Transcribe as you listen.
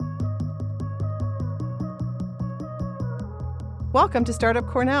Welcome to Startup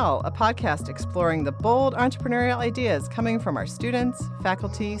Cornell, a podcast exploring the bold entrepreneurial ideas coming from our students,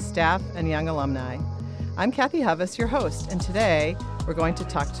 faculty, staff, and young alumni. I'm Kathy Huvis, your host, and today we're going to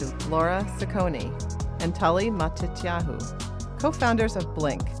talk to Laura Ciccone and Tali Matityahu, co-founders of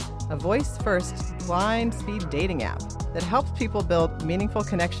Blink, a voice-first blind speed dating app that helps people build meaningful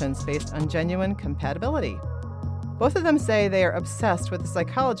connections based on genuine compatibility. Both of them say they are obsessed with the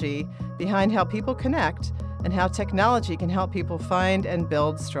psychology behind how people connect and how technology can help people find and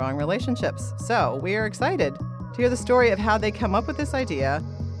build strong relationships. So we are excited to hear the story of how they come up with this idea,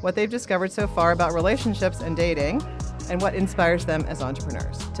 what they've discovered so far about relationships and dating, and what inspires them as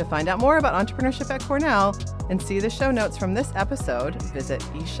entrepreneurs. To find out more about entrepreneurship at Cornell and see the show notes from this episode, visit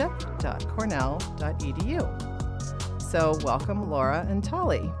eship.cornell.edu. So welcome, Laura and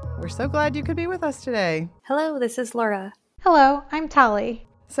Tali. We're so glad you could be with us today. Hello, this is Laura. Hello, I'm Tali.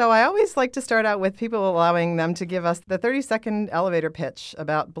 So I always like to start out with people allowing them to give us the 30-second elevator pitch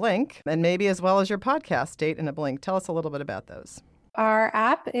about Blink, and maybe as well as your podcast, Date in a Blink. Tell us a little bit about those. Our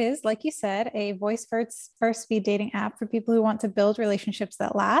app is, like you said, a voice-first speed dating app for people who want to build relationships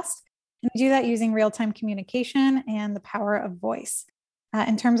that last. And we do that using real-time communication and the power of voice.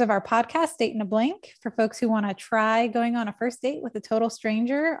 In terms of our podcast, Date in a Blink, for folks who want to try going on a first date with a total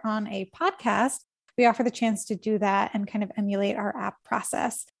stranger on a podcast, we offer the chance to do that and kind of emulate our app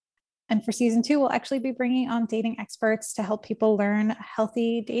process. And for season 2, we'll actually be bringing on dating experts to help people learn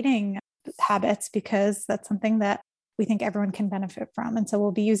healthy dating habits, because that's something that we think everyone can benefit from. And so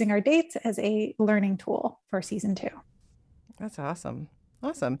we'll be using our dates as a learning tool for season 2. That's awesome.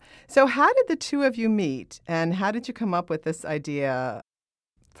 Awesome. So how did the two of you meet, and how did you come up with this idea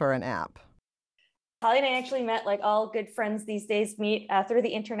for an app? Holly and I actually met, like all good friends these days meet, through the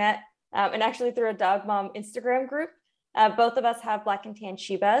internet. And actually through a Dog Mom Instagram group. Both of us have black and tan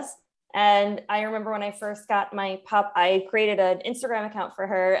Shibas. And I remember when I first got my pup, I created an Instagram account for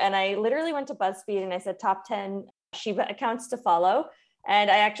her. And I literally went to BuzzFeed and I said top 10 Shiba accounts to follow. And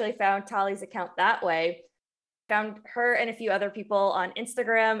I actually found Tali's account that way. Found her and a few other people on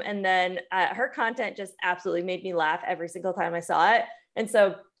Instagram. And then her content just absolutely made me laugh every single time I saw it. And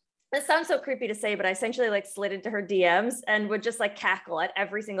so this sounds so creepy to say, but I essentially slid into her DMs and would just cackle at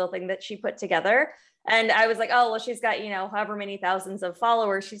every single thing that she put together. And I was like, oh, well, she's got, however many thousands of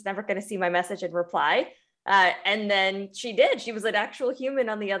followers. She's never going to see my message and reply. And then she did. She was an actual human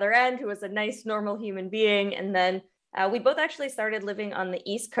on the other end who was a nice, normal human being. And then we both actually started living on the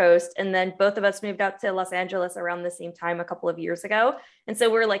East Coast. And then both of us moved out to Los Angeles around the same time a couple of years ago. And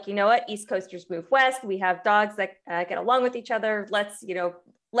so we're like, you know what? East Coasters move west. We have dogs that get along with each other.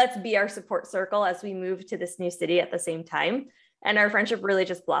 Let's be our support circle as we move to this new city at the same time. And our friendship really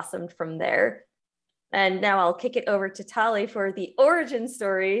just blossomed from there. And now I'll kick it over to Tali for the origin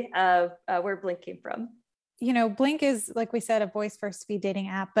story of where Blink came from. Blink is, like we said, a voice-first speed dating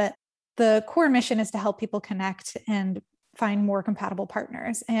app, but the core mission is to help people connect and find more compatible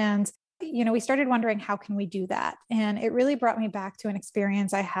partners. And we started wondering, how can we do that? And it really brought me back to an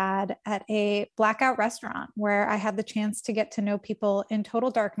experience I had at a blackout restaurant where I had the chance to get to know people in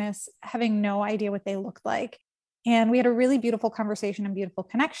total darkness, having no idea what they looked like. And we had a really beautiful conversation and beautiful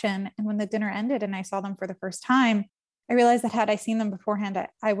connection. And when the dinner ended and I saw them for the first time, I realized that had I seen them beforehand,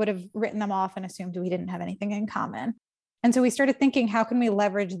 I would have written them off and assumed we didn't have anything in common. And so we started thinking, how can we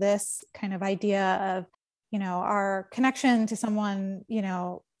leverage this kind of idea of, our connection to someone,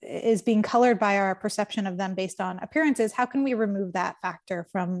 is being colored by our perception of them based on appearances. How can we remove that factor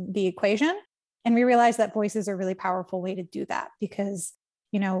from the equation? And we realized that voices are a really powerful way to do that, because,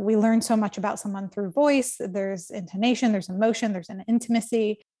 we learn so much about someone through voice. There's intonation, there's emotion, there's an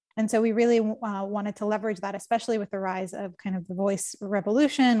intimacy. And so we really wanted to leverage that, especially with the rise of kind of the voice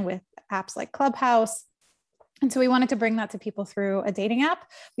revolution with apps like Clubhouse. And so we wanted to bring that to people through a dating app.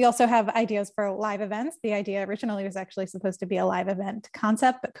 We also have ideas for live events. The idea originally was actually supposed to be a live event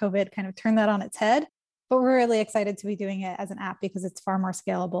concept, but COVID kind of turned that on its head. But we're really excited to be doing it as an app because it's far more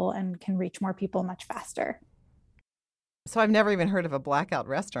scalable and can reach more people much faster. So I've never even heard of a blackout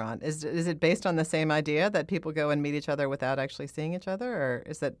restaurant. Is it based on the same idea that people go and meet each other without actually seeing each other? Or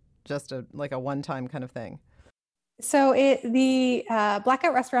is it just a one-time kind of thing? So the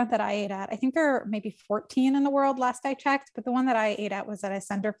blackout restaurant that I ate at, I think there are maybe 14 in the world last I checked, but the one that I ate at was at a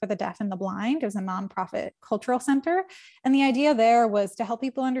Center for the Deaf and the Blind. It was a nonprofit cultural center. And the idea there was to help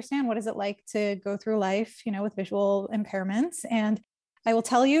people understand what is it like to go through life, with visual impairments. And I will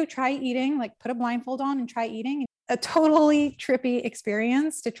tell you, try eating, put a blindfold on and try eating. A totally trippy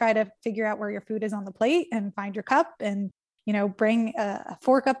experience to try to figure out where your food is on the plate and find your cup and, bring a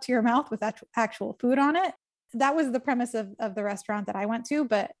fork up to your mouth with actual food on it. That was the premise of the restaurant that I went to,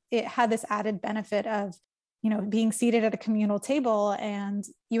 but it had this added benefit of being seated at a communal table, and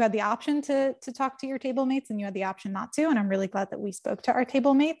you had the option to talk to your table mates and you had the option not to. And I'm really glad that we spoke to our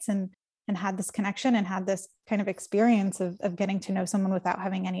table mates and had this connection and had this kind of experience of getting to know someone without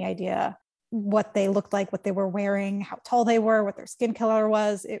having any idea what they looked like, what they were wearing, how tall they were, what their skin color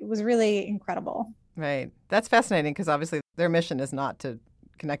was. It was really incredible. Right. That's fascinating because obviously their mission is not to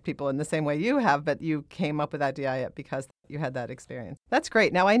connect people in the same way you have, but you came up with that idea because you had that experience. That's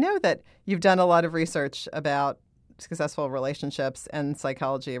great. Now, I know that you've done a lot of research about successful relationships and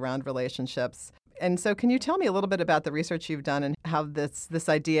psychology around relationships. And so can you tell me a little bit about the research you've done and how this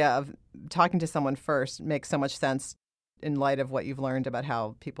idea of talking to someone first makes so much sense in light of what you've learned about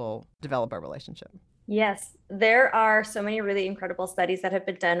how people develop a relationship? Yes, there are so many really incredible studies that have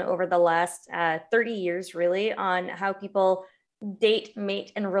been done over the last 30 years, really, on how people date,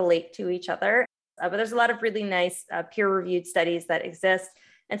 mate, and relate to each other. But there's a lot of really nice peer-reviewed studies that exist.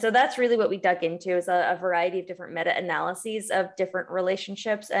 And so that's really what we dug into, is a variety of different meta-analyses of different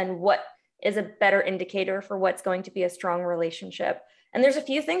relationships and what is a better indicator for what's going to be a strong relationship. And there's a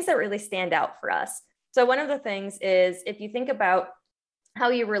few things that really stand out for us. So one of the things is, if you think about how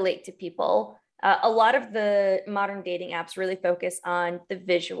you relate to people, a lot of the modern dating apps really focus on the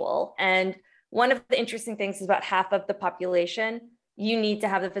visual. And one of the interesting things is about half of the population, you need to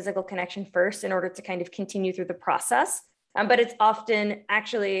have the physical connection first in order to kind of continue through the process. But it's often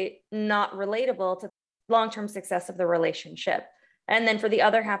actually not relatable to long-term success of the relationship. And then for the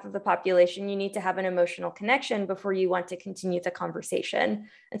other half of the population, you need to have an emotional connection before you want to continue the conversation.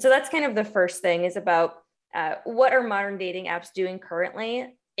 And so that's kind of the first thing, is about what are modern dating apps doing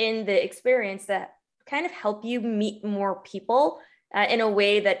currently in the experience that kind of help you meet more people in a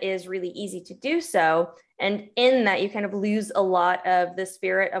way that is really easy to do so. And in that, you kind of lose a lot of the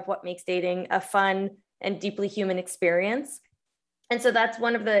spirit of what makes dating a fun and deeply human experience. And so that's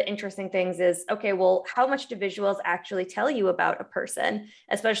one of the interesting things is, okay, well, how much do visuals actually tell you about a person,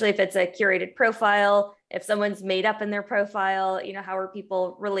 especially if it's a curated profile, if someone's made up in their profile, how are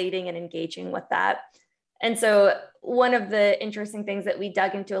people relating and engaging with that? And so one of the interesting things that we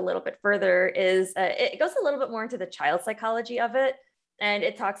dug into a little bit further is it goes a little bit more into the child psychology of it. And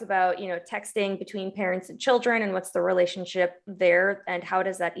it talks about, texting between parents and children and what's the relationship there and how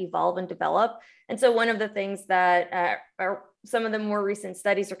does that evolve and develop. And so one of the things that are some of the more recent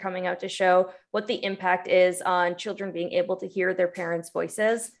studies are coming out to show what the impact is on children being able to hear their parents'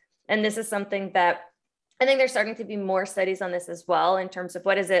 voices. And this is something that I think there's starting to be more studies on this as well, in terms of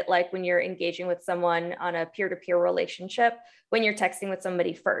what is it like when you're engaging with someone on a peer-to-peer relationship, when you're texting with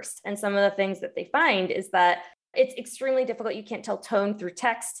somebody first. And some of the things that they find is that it's extremely difficult. You can't tell tone through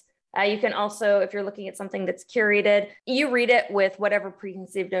text. You can also, if you're looking at something that's curated, you read it with whatever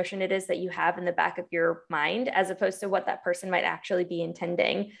preconceived notion it is that you have in the back of your mind, as opposed to what that person might actually be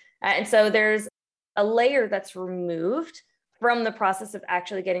intending. And so there's a layer that's removed from the process of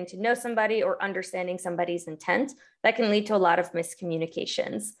actually getting to know somebody or understanding somebody's intent that can lead to a lot of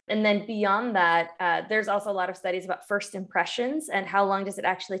miscommunications. And then beyond that, there's also a lot of studies about first impressions and how long does it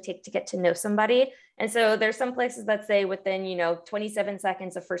actually take to get to know somebody. And so there's some places that say within, 27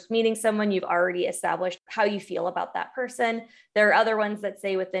 seconds of first meeting someone, you've already established how you feel about that person. There are other ones that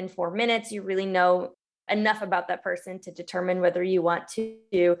say within 4 minutes, you really know enough about that person to determine whether you want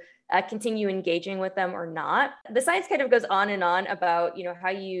to continue engaging with them or not. The science kind of goes on and on about, how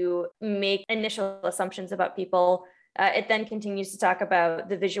you make initial assumptions about people. It then continues to talk about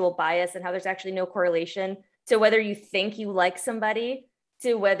the visual bias and how there's actually no correlation to whether you think you like somebody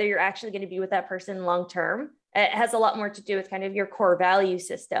to whether you're actually going to be with that person long term. It has a lot more to do with kind of your core value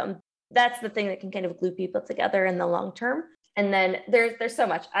system. That's the thing that can kind of glue people together in the long term. And then there's so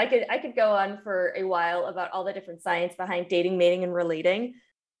much. I could go on for a while about all the different science behind dating, mating, and relating.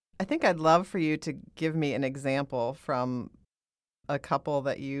 I think I'd love for you to give me an example from a couple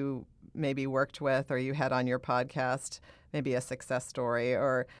that you maybe worked with or you had on your podcast, maybe a success story,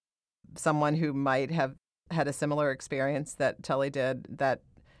 or someone who might have had a similar experience that Tully did, that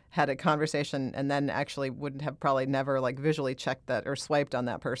had a conversation and then actually wouldn't have probably never visually checked that or swiped on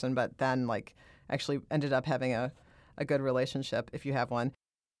that person, but then actually ended up having a good relationship, if you have one.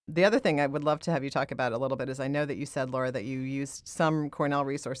 The other thing I would love to have you talk about a little bit is, I know that you said, Laura, that you used some Cornell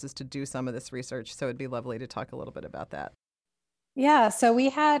resources to do some of this research. So it'd be lovely to talk a little bit about that. Yeah. So we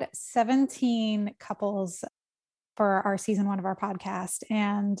had 17 couples for our season 1 of our podcast,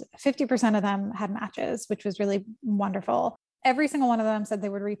 and 50% of them had matches, which was really wonderful. Every single one of them said they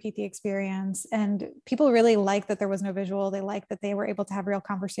would repeat the experience, and people really liked that there was no visual. They liked that they were able to have real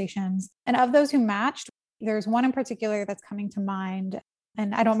conversations. And of those who matched, there's one in particular that's coming to mind.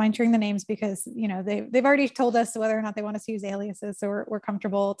 And I don't mind sharing the names because, they've already told us whether or not they want us to use aliases. So we're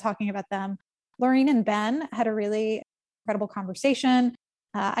comfortable talking about them. Laureen and Ben had a really incredible conversation.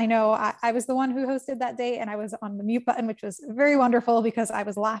 I know I was the one who hosted that date, and I was on the mute button, which was very wonderful because I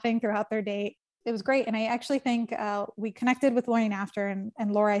was laughing throughout their date. It was great. And I actually think we connected with Laureen after,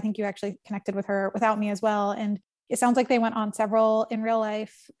 and Laura, I think you actually connected with her without me as well. And it sounds like they went on several in real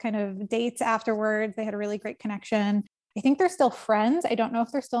life kind of dates afterwards. They had a really great connection. I think they're still friends. I don't know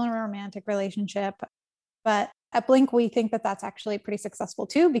if they're still in a romantic relationship, but at Blink, we think that that's actually pretty successful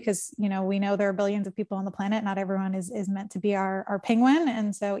too, because, we know there are billions of people on the planet. Not everyone is meant to be our penguin.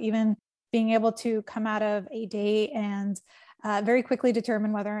 And so even being able to come out of a date and very quickly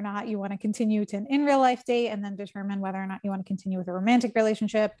determine whether or not you want to continue to an in real life date, and then determine whether or not you want to continue with a romantic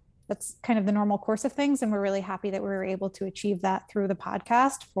relationship. That's kind of the normal course of things. And we're really happy that we were able to achieve that through the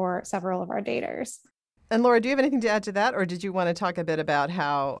podcast for several of our daters. And Laura, do you have anything to add to that? Or did you want to talk a bit about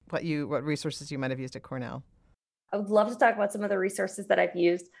what resources you might have used at Cornell? I would love to talk about some of the resources that I've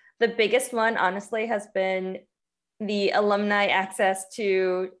used. The biggest one, honestly, has been the alumni access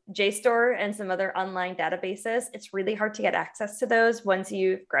to JSTOR and some other online databases. It's really hard to get access to those once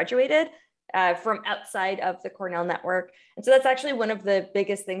you've graduated from outside of the Cornell network. And so that's actually one of the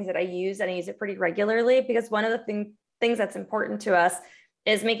biggest things that I use, and I use it pretty regularly, because one of the things that's important to us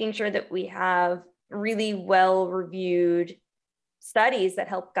is making sure that we have really well-reviewed studies that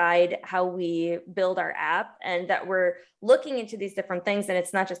help guide how we build our app, and that we're looking into these different things. And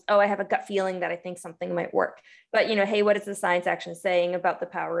it's not just, I have a gut feeling that I think something might work, but hey, what is the science actually saying about the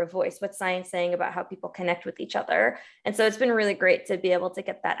power of voice? What's science saying about how people connect with each other? And so it's been really great to be able to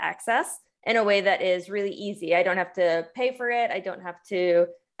get that access in a way that is really easy. I don't have to pay for it. I don't have to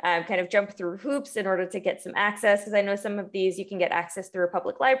kind of jump through hoops in order to get some access, because I know some of these you can get access through a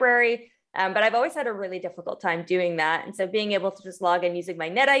public library. But I've always had a really difficult time doing that. And so being able to just log in using my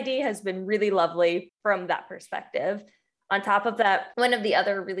NetID has been really lovely from that perspective. On top of that, one of the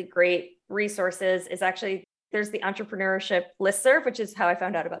other really great resources is actually, there's the Entrepreneurship Listserv, which is how I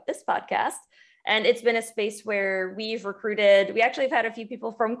found out about this podcast. And it's been a space where we actually have had a few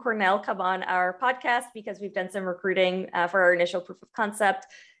people from Cornell come on our podcast because we've done some recruiting for our initial proof of concept.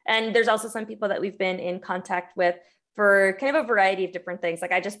 And there's also some people that we've been in contact with for kind of a variety of different things.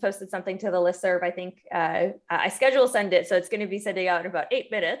 Like I just posted something to the listserv. I think I schedule send it, so it's going to be sending out in about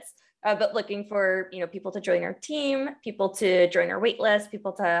 8 minutes. But looking for people to join our team, people to join our wait list,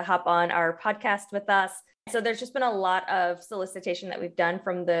 people to hop on our podcast with us. So there's just been a lot of solicitation that we've done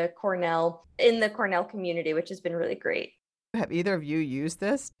from the Cornell community, which has been really great. Have either of you used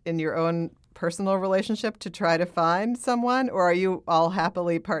this in your own personal relationship to try to find someone, or are you all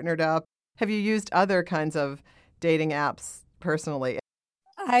happily partnered up? Have you used other kinds of dating apps personally?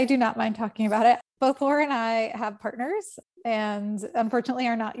 I do not mind talking about it. Both Laura and I have partners, and unfortunately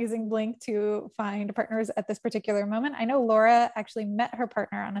are not using Blink to find partners at this particular moment. I know Laura actually met her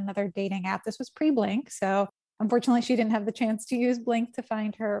partner on another dating app. This was pre-Blink, so unfortunately she didn't have the chance to use Blink to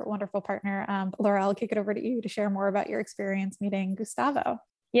find her wonderful partner. Laura, I'll kick it over to you to share more about your experience meeting Gustavo.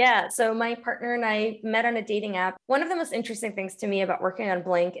 Yeah, so my partner and I met on a dating app. One of the most interesting things to me about working on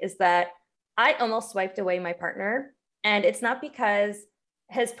Blink is that I almost swiped away my partner. And it's not because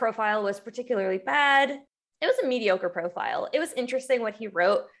his profile was particularly bad. It was a mediocre profile. It was interesting what he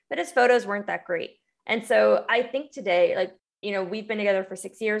wrote, but his photos weren't that great. And so I think today, we've been together for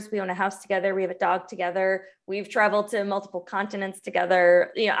 6 years. We own a house together. We have a dog together. We've traveled to multiple continents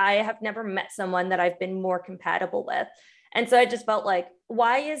together. I have never met someone that I've been more compatible with. And so I just felt like,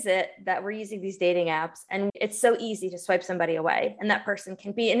 why is it that we're using these dating apps and it's so easy to swipe somebody away, and that person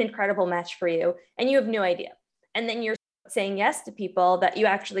can be an incredible match for you and you have no idea. And then you're saying yes to people that you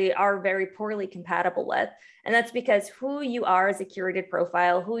actually are very poorly compatible with. And that's because who you are as a curated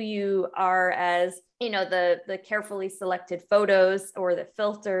profile, who you are as, the carefully selected photos or the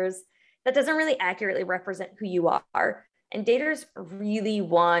filters, that doesn't really accurately represent who you are. And daters really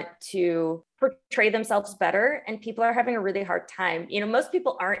want to portray themselves better, and people are having a really hard time. Most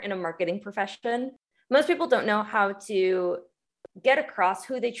people aren't in a marketing profession. Most people don't know how to get across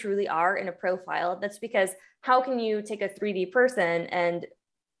who they truly are in a profile. That's because how can you take a 3D person and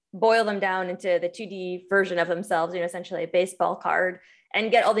boil them down into the 2D version of themselves, essentially a baseball card,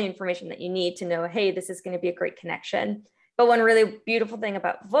 and get all the information that you need to know, hey, this is going to be a great connection. But one really beautiful thing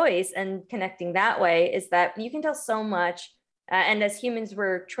about voice and connecting that way is that you can tell so much. And as humans,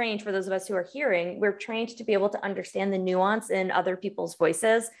 we're trained, for those of us who are hearing, we're trained to be able to understand the nuance in other people's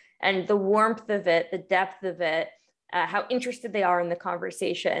voices and the warmth of it, the depth of it, how interested they are in the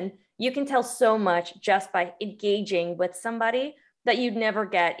conversation. You can tell so much just by engaging with somebody that you'd never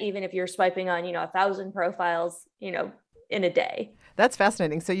get, even if you're swiping on, 1,000 profiles, in a day. That's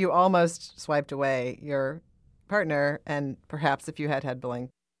fascinating. So you almost swiped away your partner, and perhaps if you had Blink,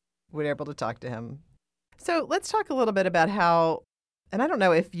 were able to talk to him. So let's talk a little bit about how, and I don't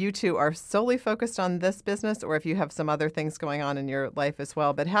know if you two are solely focused on this business or if you have some other things going on in your life as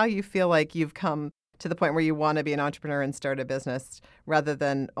well, but how you feel like you've come to the point where you want to be an entrepreneur and start a business rather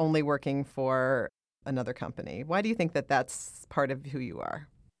than only working for another company. Why do you think that that's part of who you are?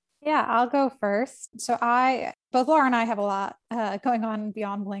 Yeah, I'll go first. So both Laura and I have a lot going on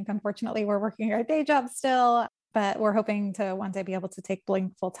beyond Blink. Unfortunately, we're working our day job still, but we're hoping to one day be able to take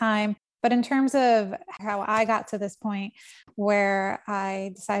Blink full time. But in terms of how I got to this point where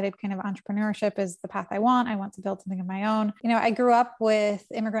I decided kind of entrepreneurship is the path I want to build something of my own. I grew up with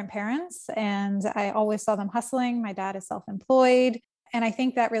immigrant parents and I always saw them hustling. My dad is self-employed. And I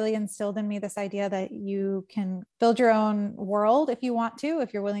think that really instilled in me this idea that you can build your own world if you want to,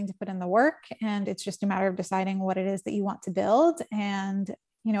 if you're willing to put in the work. And it's just a matter of deciding what it is that you want to build. And,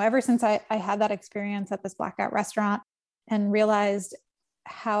 ever since I had that experience at this Blackout restaurant and realized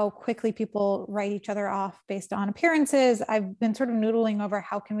how quickly people write each other off based on appearances, I've been sort of noodling over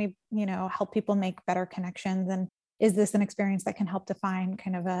how can we, help people make better connections? And is this an experience that can help define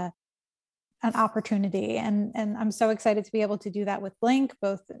kind of an opportunity? And I'm so excited to be able to do that with Blink,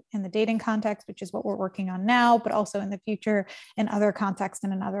 both in the dating context, which is what we're working on now, but also in the future in other contexts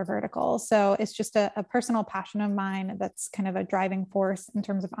and in other verticals. So it's just a personal passion of mine that's kind of a driving force in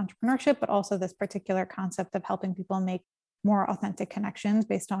terms of entrepreneurship, but also this particular concept of helping people make more authentic connections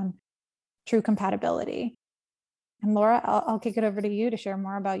based on true compatibility. And Laura, I'll kick it over to you to share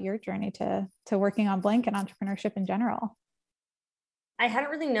more about your journey to working on Blink and entrepreneurship in general. I hadn't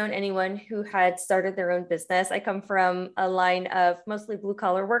really known anyone who had started their own business. I come from a line of mostly blue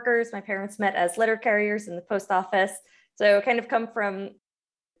collar workers. My parents met as letter carriers in the post office. So kind of come from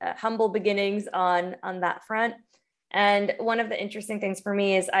humble beginnings on that front. And one of the interesting things for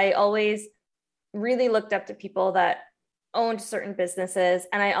me is I always really looked up to people that owned certain businesses.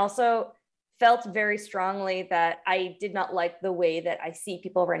 And I also felt very strongly that I did not like the way that I see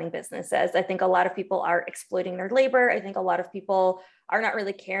people running businesses. I think a lot of people are exploiting their labor. I think a lot of people are not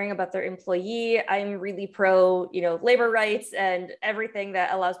really caring about their employee. I'm really pro, labor rights and everything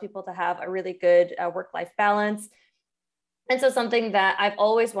that allows people to have a really good work-life balance. And so something that I've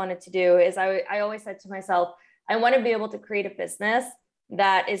always wanted to do is I always said to myself, I want to be able to create a business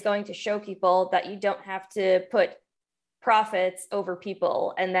that is going to show people that you don't have to put profits over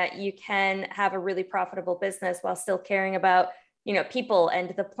people and that you can have a really profitable business while still caring about, people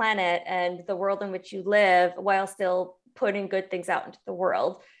and the planet and the world in which you live while still putting good things out into the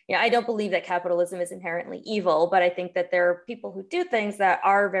world. I don't believe that capitalism is inherently evil, but I think that there are people who do things that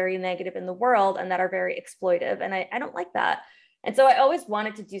are very negative in the world and that are very exploitive. And I don't like that. And so I always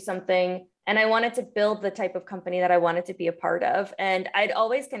wanted to do something and I wanted to build the type of company that I wanted to be a part of. And I'd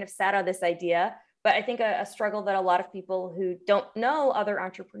always kind of sat on this idea. But I think a struggle that a lot of people who don't know other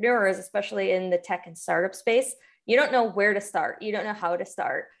entrepreneurs, especially in the tech and startup space, you don't know where to start. You don't know how to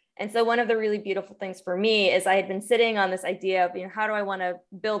start. And so one of the really beautiful things for me is I had been sitting on this idea of, how do I want to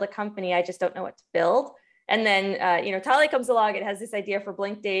build a company? I just don't know what to build. And then, Tali comes along and has this idea for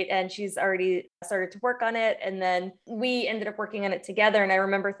Blink Date and she's already started to work on it. And then we ended up working on it together. And I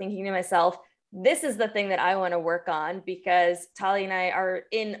remember thinking to myself, this is the thing that I want to work on because Tali and I are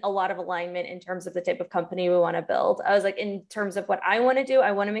in a lot of alignment in terms of the type of company we want to build. I was like, in terms of what I want to do,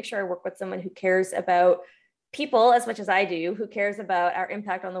 I want to make sure I work with someone who cares about people as much as I do, who cares about our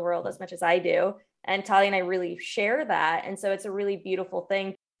impact on the world as much as I do. And Tali and I really share that. And so it's a really beautiful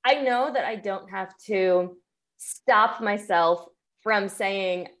thing. I know that I don't have to stop myself from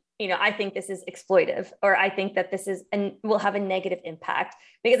saying, I think this is exploitive, or I think that this is and will have a negative impact,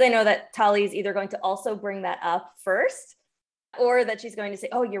 because I know that Tali is either going to also bring that up first, or that she's going to say,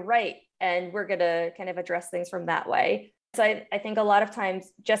 oh, you're right. And we're going to kind of address things from that way. So I think a lot of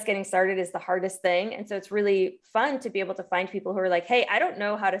times just getting started is the hardest thing. And so it's really fun to be able to find people who are like, hey, I don't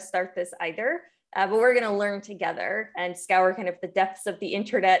know how to start this either, but we're going to learn together and scour kind of the depths of the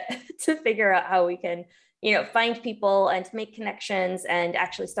internet to figure out how we can find people and make connections and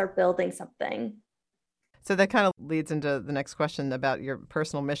actually start building something. So that kind of leads into the next question about your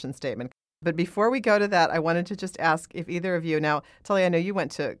personal mission statement. But before we go to that, I wanted to just ask if either of you, now, Tali, I know you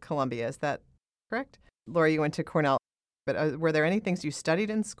went to Columbia, is that correct? Laura, you went to Cornell. But were there any things you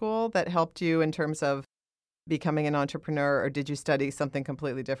studied in school that helped you in terms of becoming an entrepreneur, or did you study something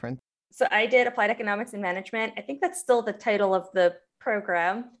completely different? So I did applied economics and management. I think that's still the title of the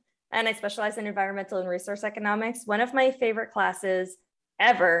program. And I specialize in environmental and resource economics. One of my favorite classes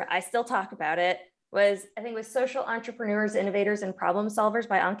ever, I still talk about it, was Social Entrepreneurs, Innovators, and Problem Solvers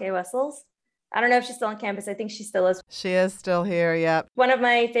by Anke Wessels. I don't know if she's still on campus. I think she still is. She is still here, yep. One of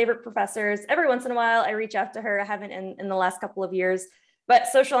my favorite professors. Every once in a while, I reach out to her. I haven't in the last couple of years. But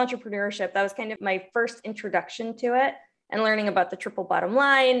social entrepreneurship, that was kind of my first introduction to it, and learning about the triple bottom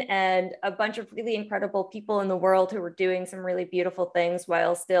line and a bunch of really incredible people in the world who were doing some really beautiful things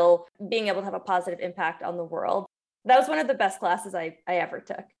while still being able to have a positive impact on the world. That was one of the best classes I ever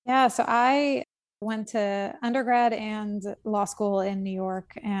took. Yeah. So I went to undergrad and law school in New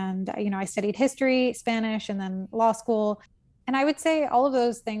York. And, I studied history, Spanish, and then law school. And I would say all of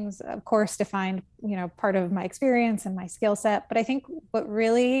those things, of course, defined, part of my experience and my skill set. But I think what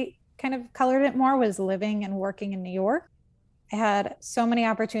really kind of colored it more was living and working in New York. I had so many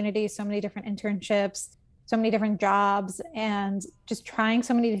opportunities, so many different internships, so many different jobs, and just trying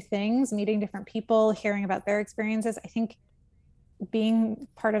so many things, meeting different people, hearing about their experiences. I think being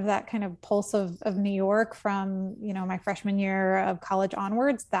part of that kind of pulse of New York from, my freshman year of college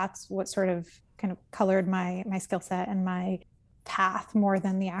onwards, that's what sort of kind of colored my skill set and my path more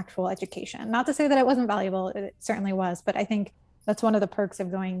than the actual education. Not to say that it wasn't valuable, it certainly was, but I think that's one of the perks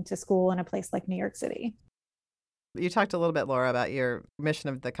of going to school in a place like New York City. You talked a little bit, Laura, about your mission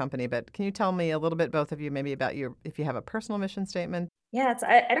of the company, but can you tell me a little bit, both of you, maybe about if you have a personal mission statement? Yeah,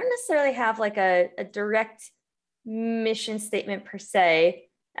 I don't necessarily have like a direct mission statement per se,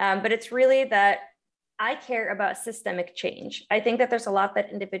 but it's really that I care about systemic change. I think that there's a lot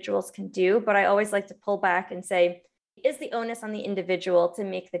that individuals can do, but I always like to pull back and say, is the onus on the individual to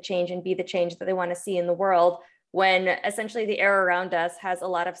make the change and be the change that they want to see in the world, when essentially the air around us has a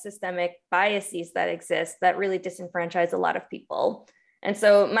lot of systemic biases that exist that really disenfranchise a lot of people. And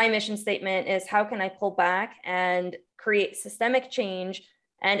so my mission statement is, how can I pull back and create systemic change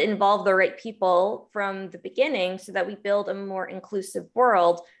and involve the right people from the beginning so that we build a more inclusive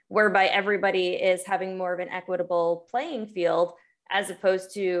world whereby everybody is having more of an equitable playing field, as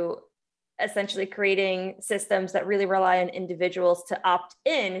opposed to essentially creating systems that really rely on individuals to opt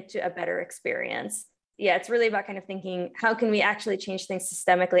in to a better experience. Yeah, it's really about kind of thinking, how can we actually change things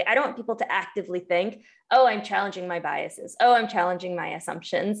systemically? I don't want people to actively think, oh, I'm challenging my biases. Oh, I'm challenging my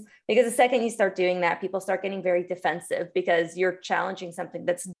assumptions. Because the second you start doing that, people start getting very defensive because you're challenging something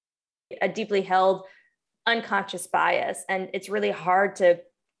that's a deeply held unconscious bias. And it's really hard to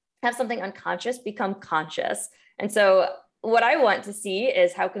have something unconscious become conscious. And so what I want to see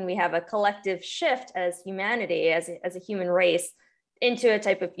is, how can we have a collective shift as humanity, as a human race, into a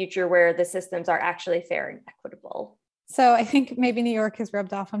type of future where the systems are actually fair and equitable. So I think maybe New York has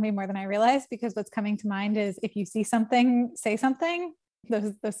rubbed off on me more than I realized, because what's coming to mind is, if you see something, say something,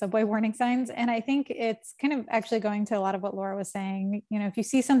 those subway warning signs. And I think it's kind of actually going to a lot of what Laura was saying. If you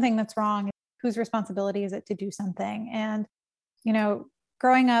see something that's wrong, whose responsibility is it to do something? And,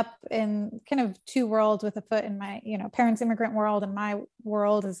 growing up in kind of two worlds, with a foot in my, parents' immigrant world and my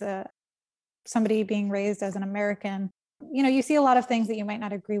world as somebody being raised as an American, you see a lot of things that you might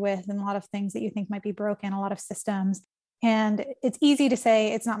not agree with, and a lot of things that you think might be broken, a lot of systems. And it's easy to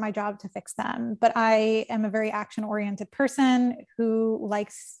say it's not my job to fix them. But I am a very action-oriented person who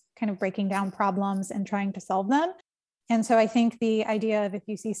likes kind of breaking down problems and trying to solve them. And so I think the idea of, if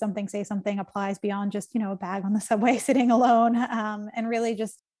you see something, say something, applies beyond just, a bag on the subway sitting alone, and really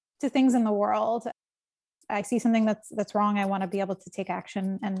just to things in the world. I see something that's wrong. I want to be able to take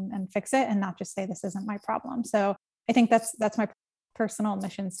action and fix it, and not just say this isn't my problem. So I think that's my personal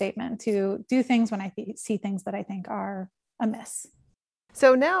mission statement, to do things when I see things that I think are amiss.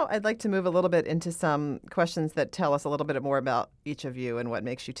 So now I'd like to move a little bit into some questions that tell us a little bit more about each of you and what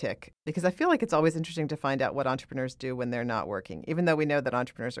makes you tick, because I feel like it's always interesting to find out what entrepreneurs do when they're not working, even though we know that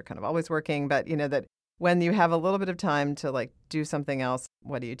entrepreneurs are kind of always working, but that when you have a little bit of time to do something else,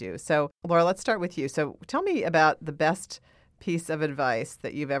 what do you do? So Laura, let's start with you. So tell me about the best piece of advice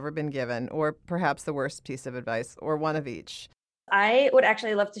that you've ever been given, or perhaps the worst piece of advice, or one of each. I would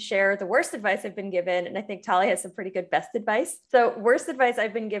actually love to share the worst advice I've been given. And I think Tali has some pretty good best advice. So worst advice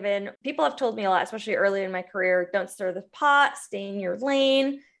I've been given, people have told me a lot, especially early in my career, don't stir the pot, stay in your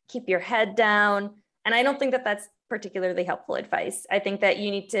lane, keep your head down. And I don't think that that's particularly helpful advice. I think that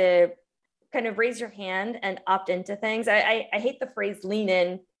you need to kind of raise your hand and opt into things. I hate the phrase lean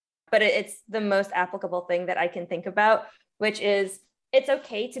in, but it's the most applicable thing that I can think about, which is, it's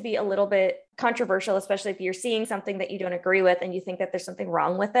okay to be a little bit controversial, especially if you're seeing something that you don't agree with and you think that there's something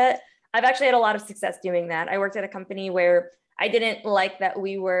wrong with it. I've actually had a lot of success doing that. I worked at a company where I didn't like that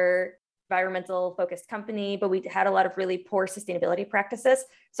we were environmental focused company, but we had a lot of really poor sustainability practices.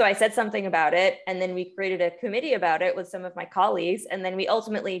 So I said something about it, and then we created a committee about it with some of my colleagues. And then we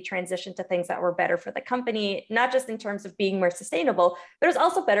ultimately transitioned to things that were better for the company, not just in terms of being more sustainable, but it was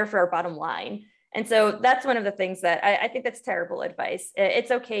also better for our bottom line. And so that's one of the things that I think that's terrible advice. It's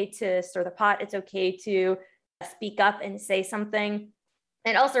okay to stir the pot. It's okay to speak up and say something.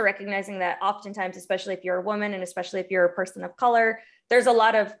 And also recognizing that oftentimes, especially if you're a woman and especially if you're a person of color, there's a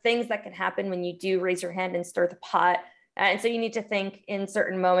lot of things that can happen when you do raise your hand and stir the pot. And so you need to think in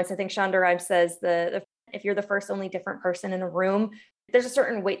certain moments. I think Shonda Rhimes says if you're the first only different person in a room, there's a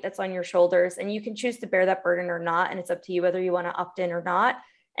certain weight that's on your shoulders, and you can choose to bear that burden or not. And it's up to you whether you want to opt in or not.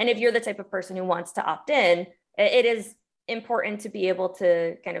 And if you're the type of person who wants to opt in, it is important to be able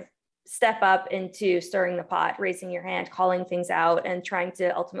to kind of step up into stirring the pot, raising your hand, calling things out, and trying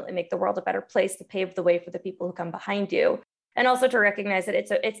to ultimately make the world a better place to pave the way for the people who come behind you. And also to recognize that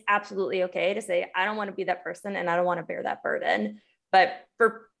it's absolutely okay to say, I don't want to be that person and I don't want to bear that burden. But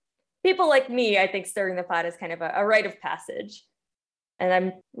for people like me, I think stirring the pot is kind of a rite of passage. And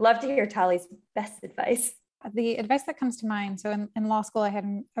I'd love to hear Tali's best advice. The advice that comes to mind. So in law school, I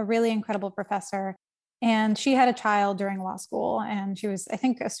had a really incredible professor, and she had a child during law school, and she was, I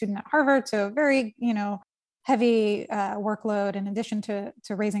think, a student at Harvard. So very, heavy workload in addition to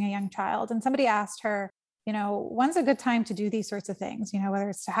raising a young child. And somebody asked her, when's a good time to do these sorts of things, whether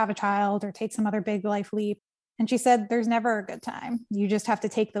it's to have a child or take some other big life leap. And she said, there's never a good time. You just have to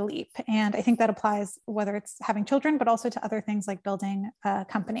take the leap. And I think that applies whether it's having children, but also to other things like building a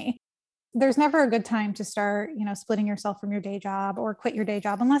company. There's never a good time to start, splitting yourself from your day job or quit your day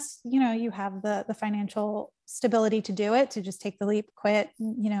job unless, you have the financial stability to do it, to just take the leap, quit,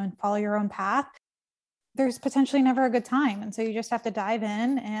 and follow your own path. There's potentially never a good time. And so you just have to dive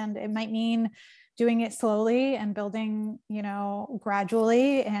in, and it might mean doing it slowly and building,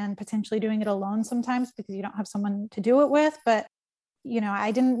 gradually, and potentially doing it alone sometimes because you don't have someone to do it with. But,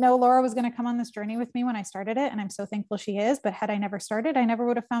 I didn't know Laura was going to come on this journey with me when I started it. And I'm so thankful she is. But had I never started, I never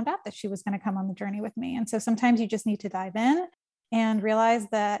would have found out that she was going to come on the journey with me. And so sometimes you just need to dive in and realize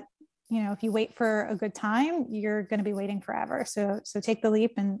that, if you wait for a good time, you're going to be waiting forever. So take the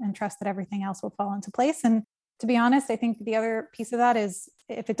leap and trust that everything else will fall into place. And to be honest, I think the other piece of that is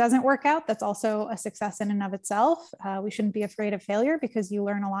if it doesn't work out, that's also a success in and of itself. We shouldn't be afraid of failure because you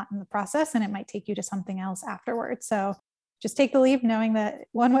learn a lot in the process, and it might take you to something else afterwards. So just take the leap, knowing that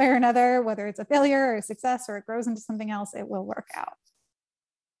one way or another, whether it's a failure or a success or it grows into something else, it will work out.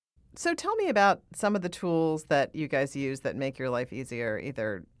 So tell me about some of the tools that you guys use that make your life easier,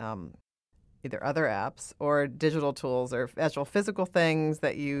 either other apps or digital tools or actual physical things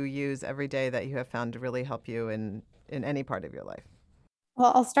that you use every day that you have found to really help you in any part of your life.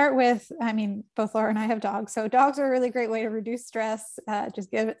 Well, I'll start with, both Laura and I have dogs. So dogs are a really great way to reduce stress.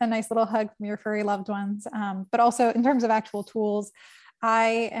 Just give a nice little hug from your furry loved ones. But also in terms of actual tools,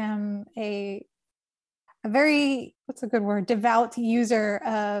 I am a very, devout user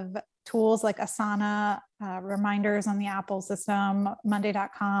of tools like Asana, reminders on the Apple system,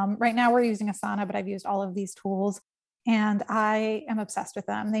 Monday.com. Right now we're using Asana, but I've used all of these tools and I am obsessed with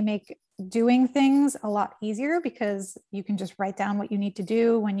them. They make doing things a lot easier because you can just write down what you need to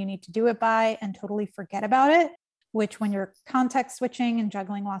do when you need to do it by and totally forget about it, which when you're context switching and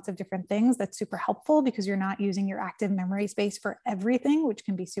juggling lots of different things, that's super helpful because you're not using your active memory space for everything, which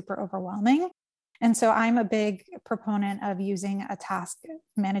can be super overwhelming. And so I'm a big proponent of using a task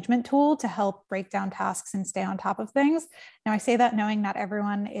management tool to help break down tasks and stay on top of things. Now, I say that knowing not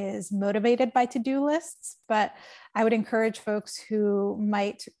everyone is motivated by to-do lists, but I would encourage folks who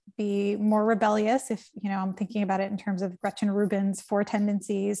might be more rebellious, if, I'm thinking about it in terms of Gretchen Rubin's 4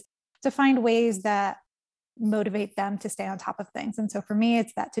 tendencies, to find ways that motivate them to stay on top of things. And so for me,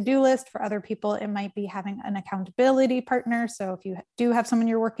 it's that to-do list. For other people, it might be having an accountability partner. So if you do have someone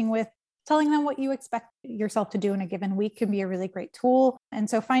you're working with, telling them what you expect yourself to do in a given week can be a really great tool. And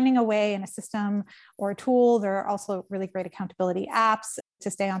so finding a way in a system or a tool, there are also really great accountability apps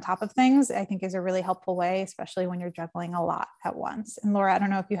to stay on top of things, I think is a really helpful way, especially when you're juggling a lot at once. And Laura, I don't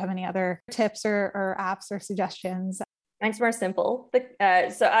know if you have any other tips or apps or suggestions. Mine's more simple.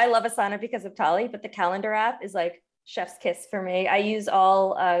 So I love Asana because of Tali, but the calendar app is like chef's kiss for me. I use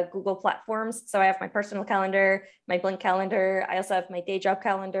all Google platforms. So I have my personal calendar, my Blink calendar. I also have my day job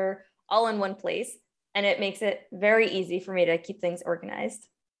calendar, all in one place. And it makes it very easy for me to keep things organized.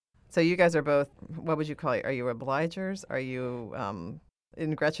 So you guys are both, what would you call it? Are you obligers? Are you,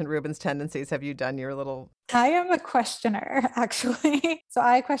 in Gretchen Rubin's tendencies, have you done your little... I am a questioner, actually. So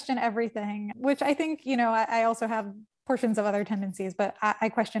I question everything, which I think, I also have portions of other tendencies, but I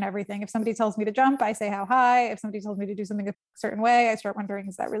question everything. If somebody tells me to jump, I say how high. If somebody tells me to do something a certain way, I start wondering,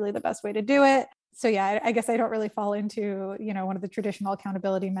 is that really the best way to do it? So yeah, I guess I don't really fall into, one of the traditional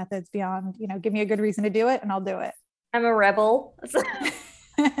accountability methods beyond, give me a good reason to do it and I'll do it. I'm a rebel.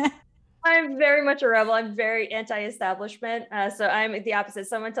 I'm very much a rebel. I'm very anti-establishment. So I'm the opposite.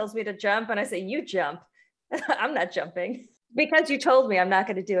 Someone tells me to jump and I say, you jump. I'm not jumping because you told me I'm not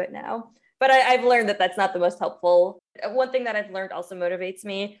going to do it now. But I've learned that that's not the most helpful. One thing that I've learned also motivates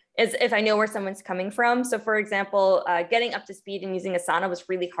me is if I know where someone's coming from. So for example, getting up to speed and using Asana was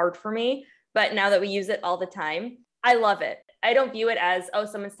really hard for me. But now that we use it all the time, I love it. I don't view it as, oh,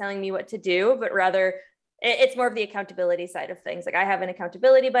 someone's telling me what to do, but rather it's more of the accountability side of things. Like I have an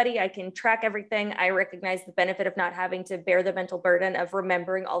accountability buddy. I can track everything. I recognize the benefit of not having to bear the mental burden of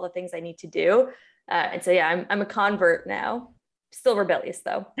remembering all the things I need to do. And so, yeah, I'm a convert now. Still rebellious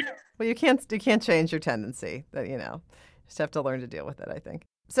though. Well, you can't change your tendency, that just have to learn to deal with it, I think.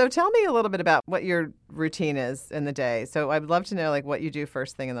 So tell me a little bit about what your routine is in the day. So I'd love to know like what you do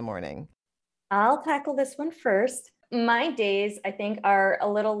first thing in the morning. I'll tackle this one first. My days, I think, are a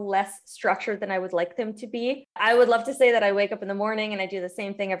little less structured than I would like them to be. I would love to say that I wake up in the morning and I do the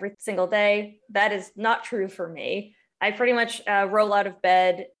same thing every single day. That is not true for me. I pretty much roll out of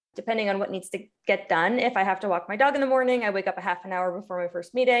bed depending on what needs to get done. If I have to walk my dog in the morning, I wake up a half an hour before my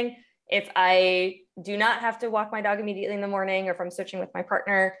first meeting. If I do not have to walk my dog immediately in the morning, or if I'm switching with my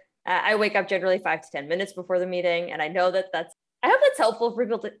partner, I wake up generally 5 to 10 minutes before the meeting. And I know that I hope that's helpful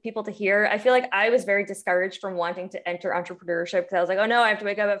for people to hear. I feel like I was very discouraged from wanting to enter entrepreneurship because I was like, oh no, I have to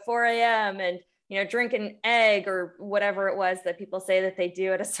wake up at 4 a.m. and, drink an egg or whatever it was that people say that they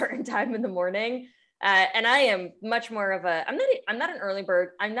do at a certain time in the morning. And I am much more of I'm not an early bird.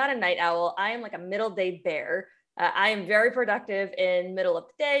 I'm not a night owl. I am like a middle day bear. I am very productive in middle of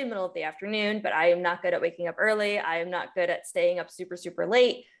the day, middle of the afternoon, but I am not good at waking up early. I am not good at staying up super, super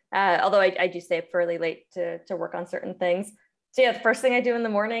late. Although I do stay up fairly late to work on certain things. So yeah, the first thing I do in the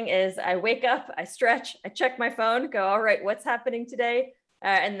morning is I wake up, I stretch, I check my phone, go, all right, what's happening today?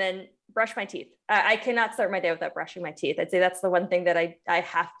 And then brush my teeth. I cannot start my day without brushing my teeth. I'd say that's the one thing that I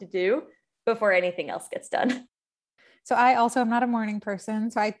have to do before anything else gets done. So I also am not a morning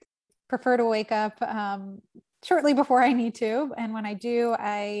person. So I prefer to wake up shortly before I need to. And when I do,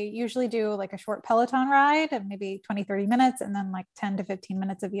 I usually do like a short Peloton ride of maybe 20, 30 minutes, and then like 10 to 15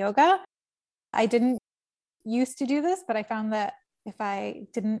 minutes of yoga. I didn't used to do this, but I found that if I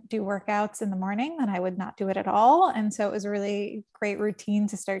didn't do workouts in the morning, then I would not do it at all. And so it was a really great routine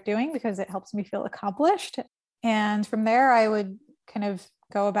to start doing because it helps me feel accomplished. And from there, I would kind of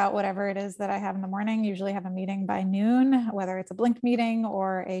go about whatever it is that I have in the morning, usually have a meeting by noon, whether it's a Blink meeting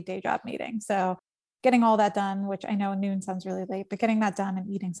or a day job meeting. So getting all that done, which I know noon sounds really late, but getting that done and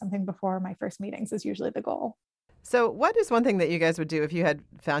eating something before my first meetings is usually the goal. So what is one thing that you guys would do if you had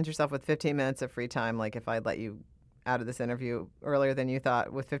found yourself with 15 minutes of free time? Like if I'd let you out of this interview earlier than you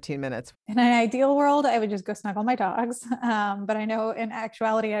thought with 15 minutes. In an ideal world, I would just go snuggle my dogs. But I know in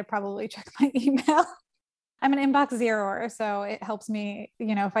actuality, I'd probably check my email. I'm an inbox zeroer, so it helps me,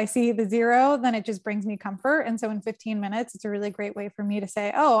 if I see the zero, then it just brings me comfort. And so in 15 minutes, it's a really great way for me to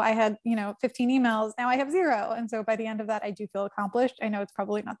say, oh, I had, 15 emails, now I have 0. And so by the end of that, I do feel accomplished. I know it's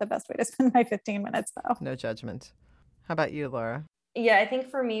probably not the best way to spend my 15 minutes though. No judgment. How about you, Laura? Yeah, I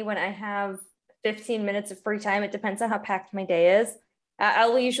think for me, when I have 15 minutes of free time, it depends on how packed my day is.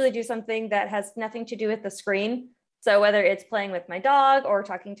 I'll usually do something that has nothing to do with the screen. So whether it's playing with my dog or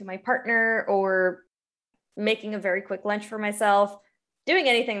talking to my partner or making a very quick lunch for myself, doing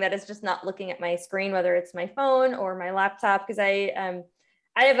anything that is just not looking at my screen, whether it's my phone or my laptop, because I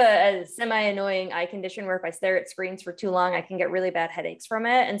have a semi-annoying eye condition where if I stare at screens for too long, I can get really bad headaches from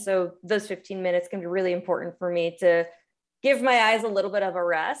it. And so those 15 minutes can be really important for me to give my eyes a little bit of a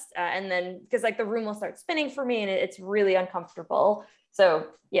rest. And then, because like the room will start spinning for me and it's really uncomfortable. So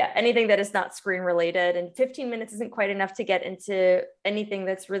yeah, anything that is not screen related, and 15 minutes isn't quite enough to get into anything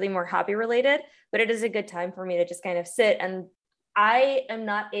that's really more hobby related, but it is a good time for me to just kind of sit. And I am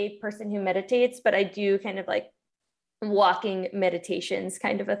not a person who meditates, but I do kind of like walking meditations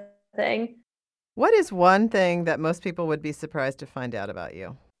kind of a thing. What is one thing that most people would be surprised to find out about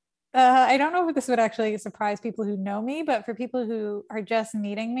you? I don't know if this would actually surprise people who know me, but for people who are just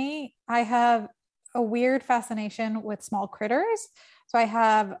meeting me, I have a weird fascination with small critters. So I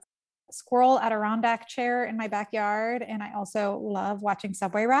have a squirrel Adirondack chair in my backyard, and I also love watching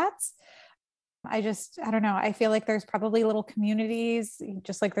subway rats. I don't know. I feel like there's probably little communities,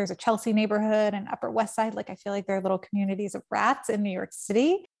 just like there's a Chelsea neighborhood and Upper West Side. Like I feel like there are little communities of rats in New York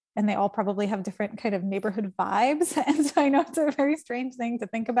City, and they all probably have different kind of neighborhood vibes. And so I know it's a very strange thing to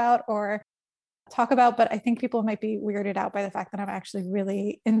think about or talk about, but I think people might be weirded out by the fact that I'm actually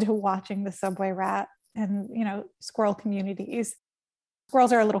really into watching the subway rat and, squirrel communities.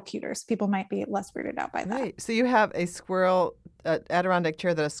 Squirrels are a little cuter, so people might be less weirded out by that. Right. So you have a squirrel, Adirondack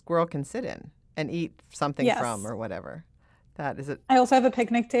chair that a squirrel can sit in and eat something from or whatever. That is it. I also have a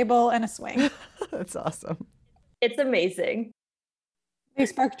picnic table and a swing. That's awesome. It's amazing. They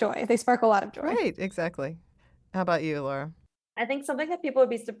spark joy. They spark a lot of joy. Right, exactly. How about you, Laura? I think something that people would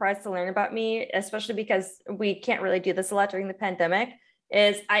be surprised to learn about me, especially because we can't really do this a lot during the pandemic,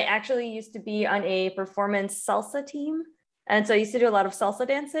 is I actually used to be on a performance salsa team. And so I used to do a lot of salsa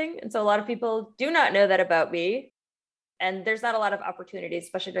dancing. And so a lot of people do not know that about me. And there's not a lot of opportunities,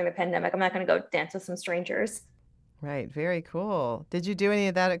 especially during the pandemic. I'm not going to go dance with some strangers. Right. Very cool. Did you do any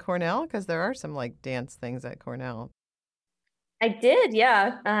of that at Cornell? Because there are some like dance things at Cornell. I did,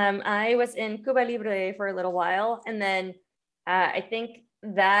 yeah. I was in Cuba Libre for a little while, and then I think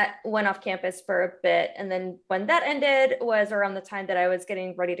that went off campus for a bit. And then when that ended was around the time that I was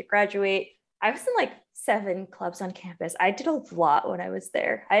getting ready to graduate. I was in like 7 clubs on campus. I did a lot when I was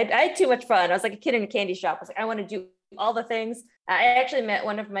there. I had too much fun. I was like a kid in a candy shop. I was like, I want to do all the things. I actually met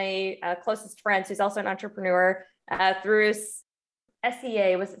one of my closest friends who's also an entrepreneur through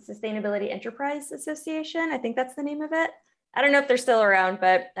SEA, was it Sustainability Enterprise Association? I think that's the name of it. I don't know if they're still around,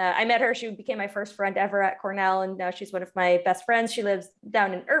 but I met her. She became my first friend ever at Cornell, and now she's one of my best friends. She lives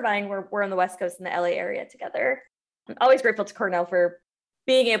down in Irvine. We're on the West Coast in the LA area together. I'm always grateful to Cornell for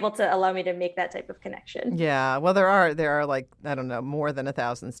being able to allow me to make that type of connection. Yeah. Well, there are like, I don't know, more than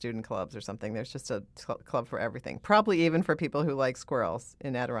 1,000 student clubs or something. There's just a club for everything. Probably even for people who like squirrels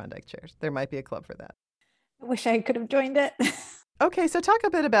in Adirondack chairs. There might be a club for that. I wish I could have joined it. Okay, so talk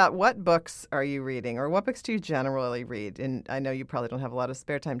a bit about what books are you reading, or what books do you generally read? And I know you probably don't have a lot of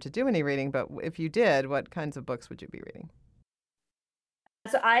spare time to do any reading, but if you did, what kinds of books would you be reading?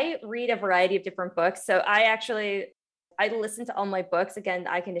 So I read a variety of different books. So I listen to all my books. Again,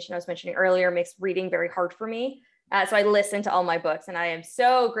 the eye condition I was mentioning earlier makes reading very hard for me. So I listen to all my books, and I am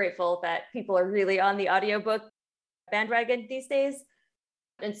so grateful that people are really on the audiobook bandwagon these days.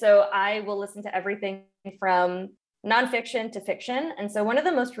 And so I will listen to everything from nonfiction to fiction. And so one of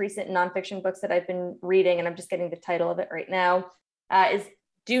the most recent nonfiction books that I've been reading, and I'm just getting the title of it right now, is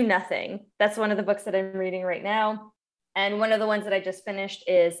Do Nothing. That's one of the books that I'm reading right now. And one of the ones that I just finished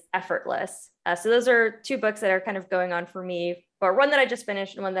is Effortless. So those are 2 books that are kind of going on for me, or one that I just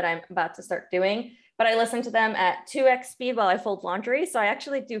finished and one that I'm about to start doing. But I listen to them at 2x speed while I fold laundry. So I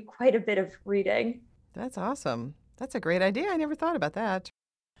actually do quite a bit of reading. That's awesome. That's a great idea. I never thought about that.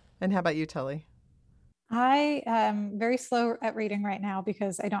 And how about you, Tully? I am very slow at reading right now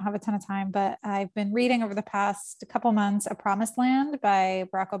because I don't have a ton of time, but I've been reading over the past couple months A Promised Land by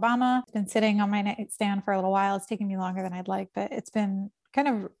Barack Obama. It's been sitting on my nightstand for a little while. It's taken me longer than I'd like, but it's been kind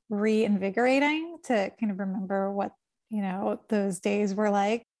of reinvigorating to kind of remember what, those days were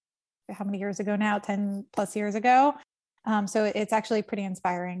like. How many years ago now? 10 plus years ago. So it's actually pretty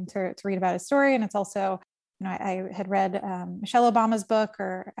inspiring to read about his story. And it's also, I had read Michelle Obama's book,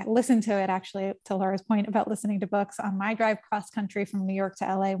 or I listened to it actually, to Laura's point about listening to books, on my drive cross country from New York to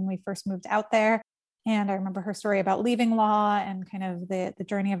LA when we first moved out there. And I remember her story about leaving law and kind of the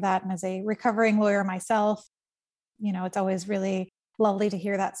journey of that. And as a recovering lawyer myself, it's always really lovely to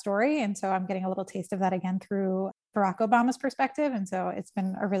hear that story. And so I'm getting a little taste of that again through Barack Obama's perspective. And so it's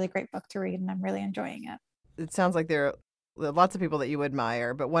been a really great book to read, and I'm really enjoying it. It sounds like there are lots of people that you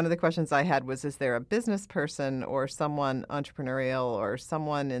admire, but one of the questions I had was, is there a business person or someone entrepreneurial or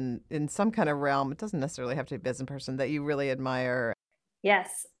someone in some kind of realm, it doesn't necessarily have to be a business person, that you really admire?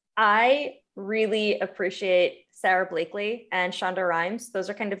 Yes, I really appreciate Sarah Blakely and Shonda Rhimes. Those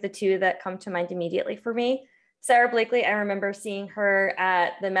are kind of the 2 that come to mind immediately for me. Sarah Blakely, I remember seeing her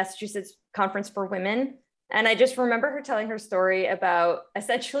at the Massachusetts Conference for Women. And I just remember her telling her story about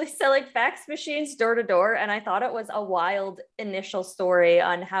essentially selling fax machines door to door. And I thought it was a wild initial story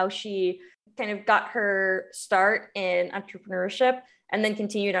on how she kind of got her start in entrepreneurship and then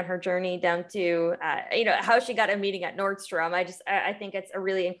continued on her journey down to, how she got a meeting at Nordstrom. I think it's a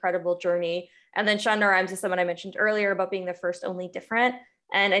really incredible journey. And then Shonda Rhimes is someone I mentioned earlier about being the first only different.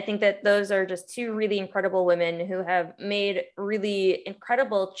 And I think that those are just 2 really incredible women who have made really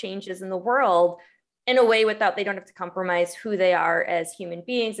incredible changes in the world in a way they don't have to compromise who they are as human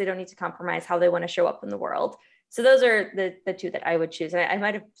beings. They don't need to compromise how they want to show up in the world. So those are the 2 that I would choose. And I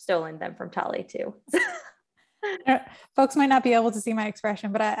might have stolen them from Tully too. Folks might not be able to see my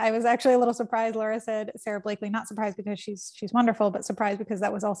expression, but I was actually a little surprised. Laura said Sarah Blakely, not surprised because she's wonderful, but surprised because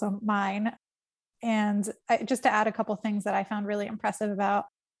that was also mine. And just to add a couple of things that I found really impressive about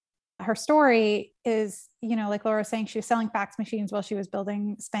her story is, like Laura was saying, she was selling fax machines while she was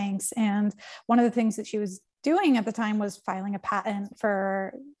building Spanx. And one of the things that she was doing at the time was filing a patent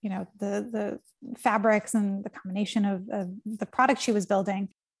for, the fabrics and the combination of the product she was building.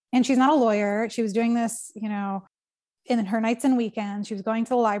 And she's not a lawyer. She was doing this, in her nights and weekends. She was going to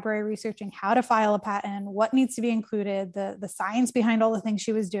the library, researching how to file a patent, what needs to be included, the science behind all the things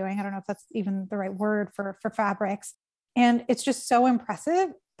she was doing. I don't know if that's even the right word for fabrics. And it's just so impressive.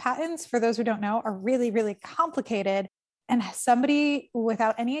 Patents, for those who don't know, are really, really complicated. And somebody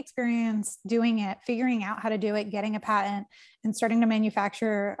without any experience doing it, figuring out how to do it, getting a patent and starting to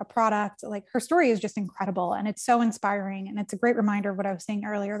manufacture a product, like her story is just incredible. And it's so inspiring. And it's a great reminder of what I was saying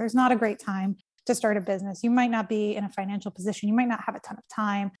earlier. There's not a great time to start a business. You might not be in a financial position. You might not have a ton of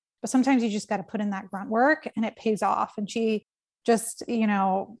time, but sometimes you just got to put in that grunt work and it pays off. And she just,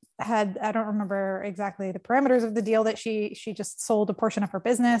 had, I don't remember exactly the parameters of the deal that she just sold a portion of her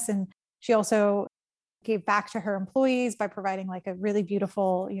business. And she also gave back to her employees by providing like a really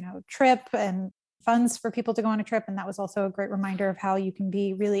beautiful, trip and funds for people to go on a trip. And that was also a great reminder of how you can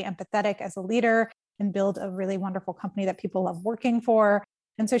be really empathetic as a leader and build a really wonderful company that people love working for.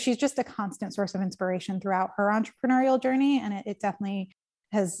 And so she's just a constant source of inspiration throughout her entrepreneurial journey. And it definitely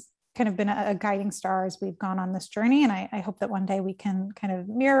has kind of been a guiding star as we've gone on this journey. And I hope that one day we can kind of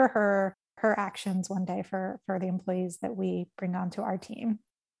mirror her actions one day for the employees that we bring onto our team.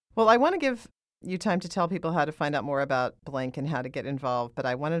 Well, I want to give you time to tell people how to find out more about Blink and how to get involved. But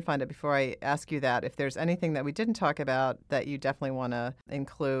I want to find out before I ask you that, if there's anything that we didn't talk about that you definitely want to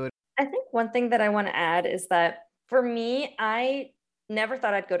include. I think one thing that I want to add is that for me, I never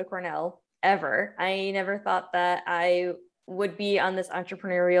thought I'd go to Cornell ever. I never thought that I would be on this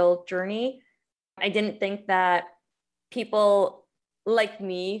entrepreneurial journey. I didn't think that people like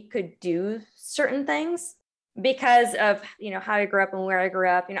me could do certain things because of, how I grew up and where I grew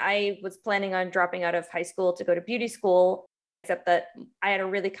up. I was planning on dropping out of high school to go to beauty school, except that I had a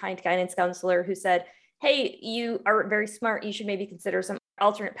really kind guidance counselor who said, hey, you are very smart. You should maybe consider some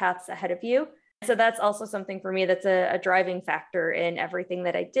alternate paths ahead of you. So that's also something for me that's a driving factor in everything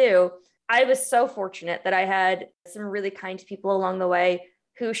that I do. I was so fortunate that I had some really kind people along the way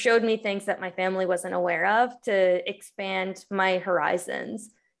who showed me things that my family wasn't aware of to expand my horizons.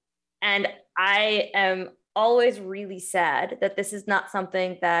 And I am always really sad that this is not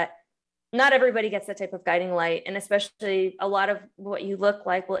something that not everybody gets that type of guiding light. And especially a lot of what you look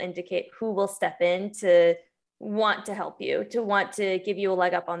like will indicate who will step in to want to help you, to want to give you a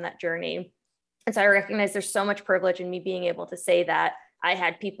leg up on that journey. And so I recognize there's so much privilege in me being able to say that I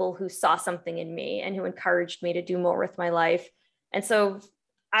had people who saw something in me and who encouraged me to do more with my life. And so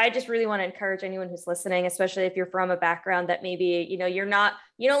I just really want to encourage anyone who's listening, especially if you're from a background that maybe, you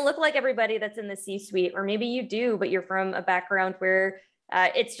don't look like everybody that's in the C-suite, or maybe you do, but you're from a background where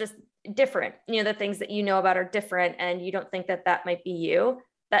it's just different. The things that you know about are different, and you don't think that might be you.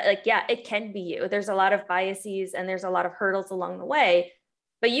 That it can be you. There's a lot of biases and there's a lot of hurdles along the way,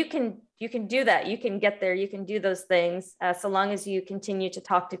 but you can do that. You can get there. You can do those things so long as you continue to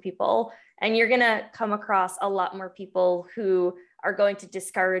talk to people, and you're going to come across a lot more people who are going to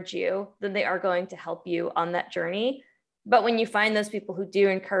discourage you than they are going to help you on that journey. But when you find those people who do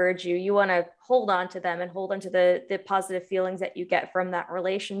encourage you, you want to hold on to them and hold on to the positive feelings that you get from that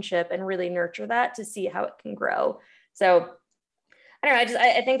relationship and really nurture that to see how it can grow. So I don't know.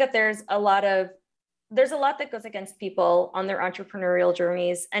 I think that there's a lot that goes against people on their entrepreneurial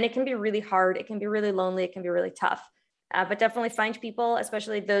journeys, and it can be really hard. It can be really lonely. It can be really tough. But definitely find people,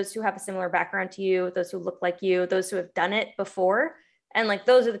 especially those who have a similar background to you, those who look like you, those who have done it before. And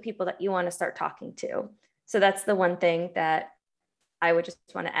those are the people that you want to start talking to. So that's the one thing that I would just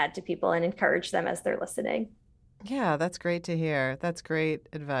want to add to people and encourage them as they're listening. Yeah, that's great to hear. That's great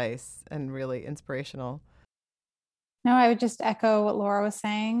advice and really inspirational. No, I would just echo what Laura was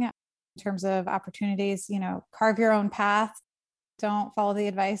saying in terms of opportunities, carve your own path. Don't follow the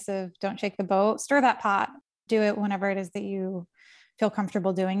advice of don't shake the boat, stir that pot. Do it whenever it is that you feel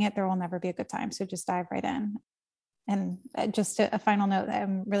comfortable doing it. There will never be a good time. So just dive right in. And just a final note,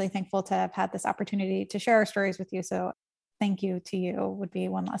 I'm really thankful to have had this opportunity to share our stories with you. So thank you to you would be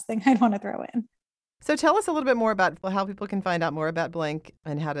one last thing I'd want to throw in. So tell us a little bit more about how people can find out more about Blink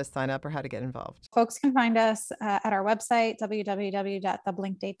and how to sign up or how to get involved. Folks can find us at our website,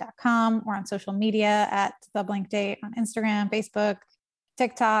 www.theblinkdate.com. We're on social media at The Blink Date on Instagram, Facebook,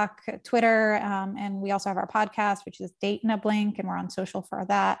 TikTok, Twitter. And we also have our podcast, which is Date in a Blink. And we're on social for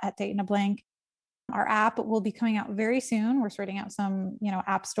that at Date in a Blink. Our app will be coming out very soon. We're sorting out some,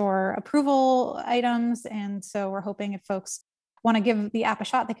 App Store approval items. And so we're hoping if folks want to give the app a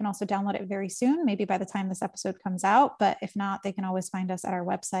shot, they can also download it very soon, maybe by the time this episode comes out. But if not, they can always find us at our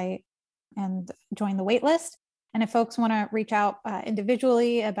website and join the wait list. And if folks want to reach out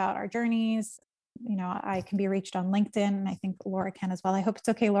individually about our journeys, I can be reached on LinkedIn, and I think Laura can as well. I hope it's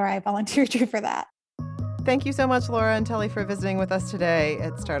okay, Laura. I volunteered you for that. Thank you so much, Laura and Telly, for visiting with us today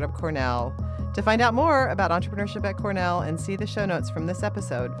at Startup Cornell. To find out more about entrepreneurship at Cornell and see the show notes from this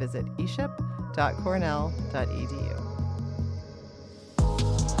episode, visit eship.cornell.edu.